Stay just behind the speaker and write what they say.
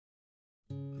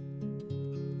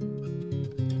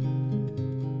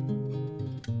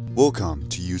Welcome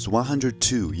to use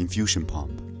 102 infusion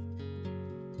pump.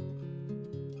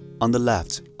 On the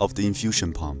left of the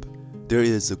infusion pump, there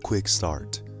is a quick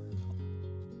start.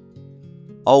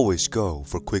 Always go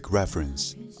for quick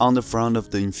reference. On the front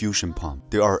of the infusion pump,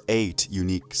 there are 8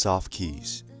 unique soft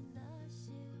keys.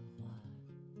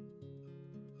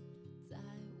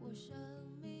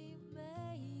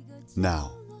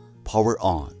 Now, power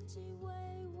on.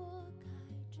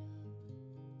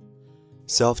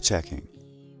 Self-checking.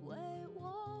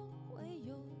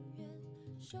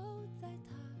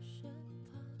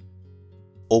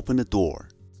 Open the door.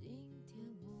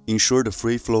 Ensure the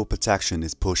free flow protection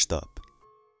is pushed up.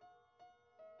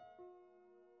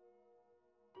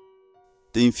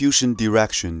 The infusion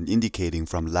direction indicating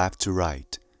from left to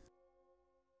right.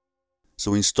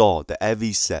 So install the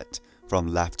AV set from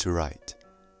left to right.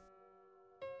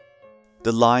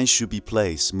 The line should be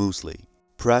placed smoothly.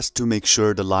 Press to make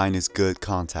sure the line is good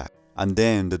contact, and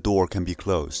then the door can be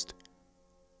closed.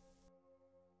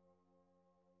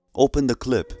 Open the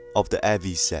clip of the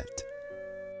AV set.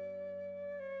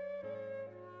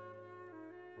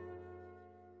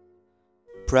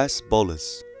 Press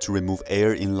bolus to remove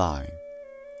air in line.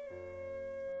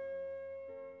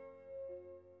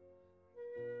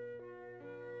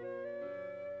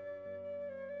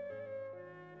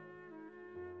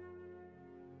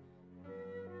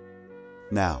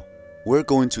 Now, we're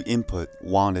going to input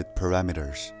wanted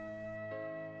parameters.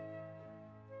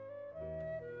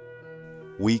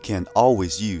 We can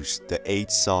always use the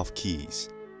 8 soft keys.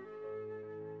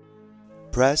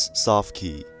 Press soft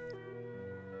key.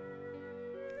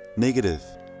 Negative,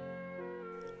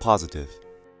 positive.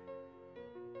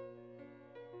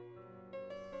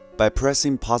 By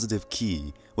pressing positive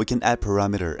key, we can add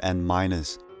parameter and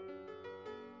minus.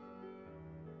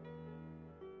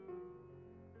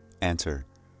 Enter.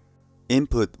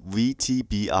 Input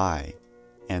VTBI.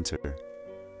 Enter.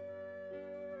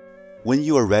 When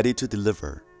you are ready to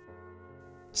deliver,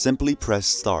 simply press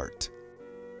start.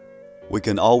 We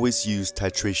can always use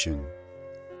titration.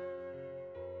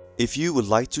 If you would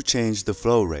like to change the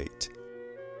flow rate,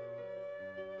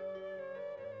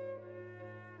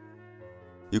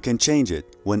 you can change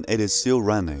it when it is still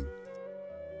running.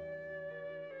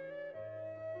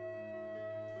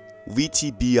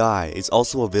 VTBI is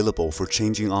also available for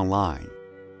changing online.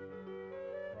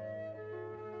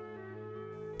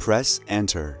 Press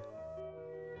enter.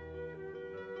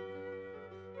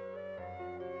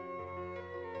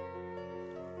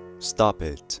 Stop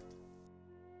it.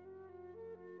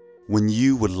 When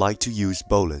you would like to use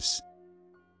bolus,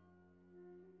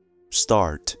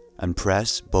 start and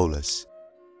press bolus.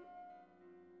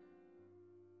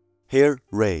 Hair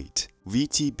rate,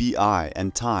 VTBI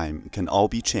and time can all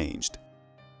be changed.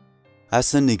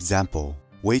 As an example,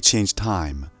 we change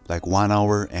time like 1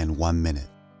 hour and 1 minute.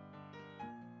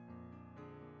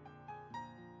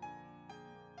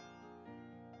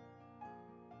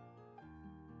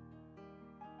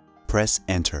 Press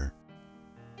enter.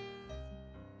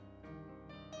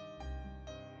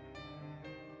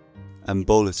 And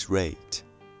bolus rate.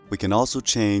 We can also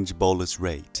change bolus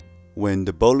rate. When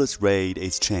the bolus rate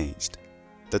is changed,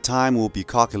 the time will be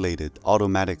calculated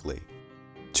automatically.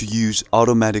 To use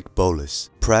automatic bolus,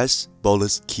 press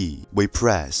bolus key. We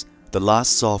press the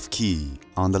last soft key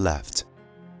on the left.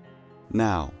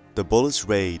 Now, the bolus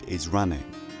rate is running.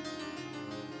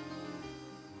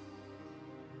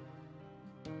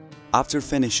 After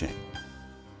finishing,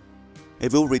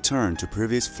 it will return to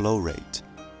previous flow rate.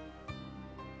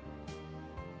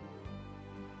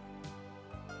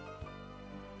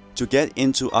 To get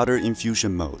into other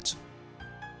infusion modes,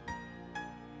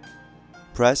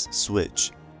 press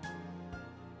switch.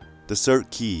 The third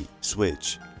key,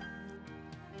 switch.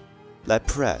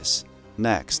 Let's press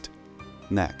next,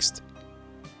 next.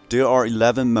 There are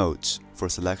 11 modes for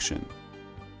selection.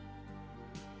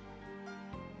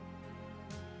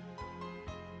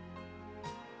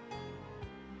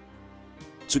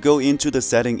 To go into the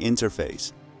setting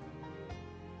interface,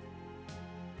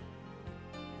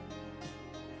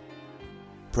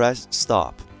 press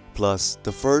stop plus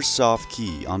the first soft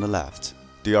key on the left.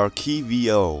 There are key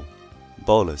VO,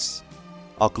 bolus,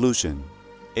 occlusion,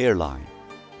 airline,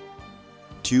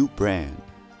 tube brand,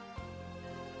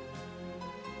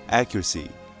 accuracy,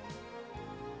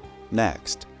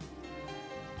 next,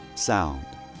 sound,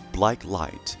 black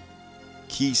light,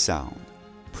 key sound,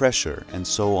 pressure, and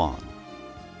so on.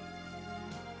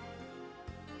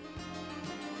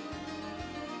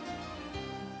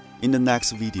 In the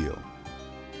next video,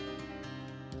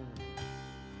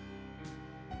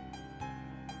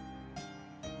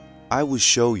 I will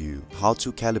show you how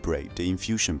to calibrate the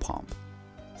infusion pump.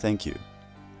 Thank you.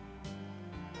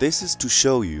 This is to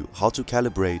show you how to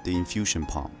calibrate the infusion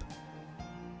pump.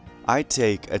 I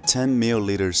take a 10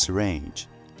 ml syringe.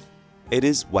 It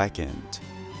is vacuumed.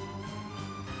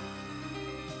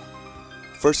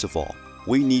 First of all,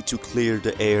 we need to clear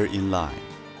the air in line.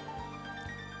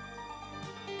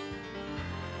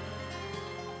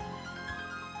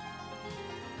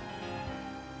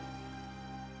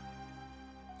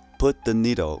 Put the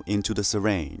needle into the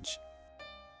syringe.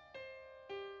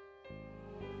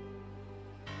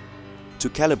 To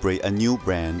calibrate a new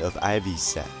brand of IV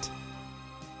set,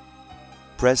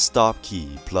 press stop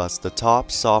key plus the top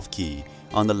soft key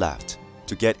on the left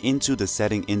to get into the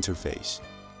setting interface.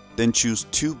 Then choose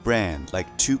tube brand like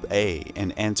tube A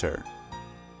and enter.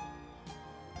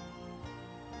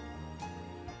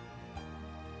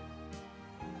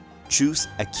 Choose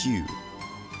a Q.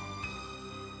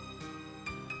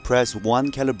 Press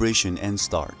 1 calibration and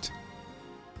start.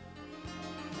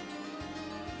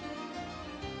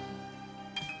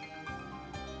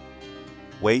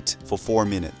 Wait for 4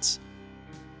 minutes.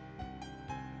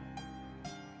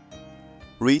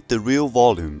 Read the real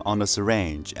volume on the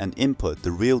syringe and input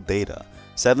the real data,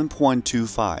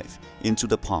 7.25, into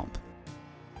the pump.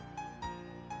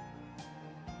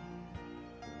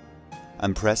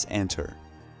 And press enter.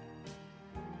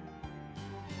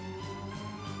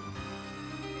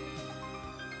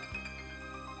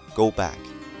 Go back.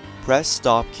 Press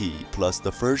stop key plus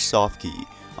the first soft key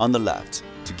on the left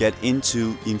to get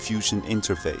into infusion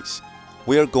interface.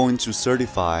 We are going to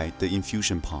certify the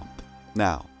infusion pump.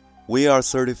 Now, we are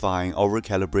certifying our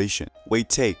calibration. We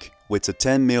take with a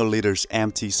 10 ml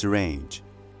empty syringe.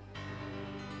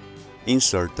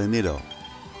 Insert the needle.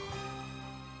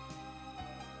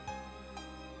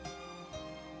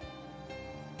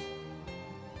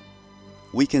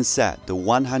 We can set the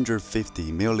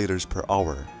 150 ml per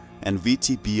hour and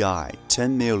VTBI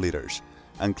 10 ml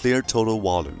and clear total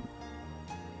volume.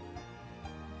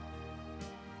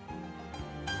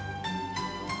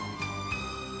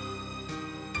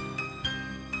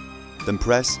 Then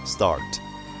press start.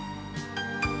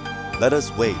 Let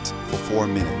us wait for 4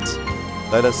 minutes.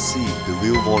 Let us see the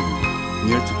real volume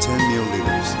near to 10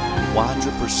 ml,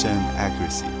 100%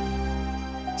 accuracy.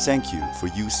 Thank you for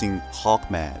using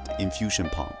Hawkmed infusion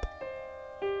pump.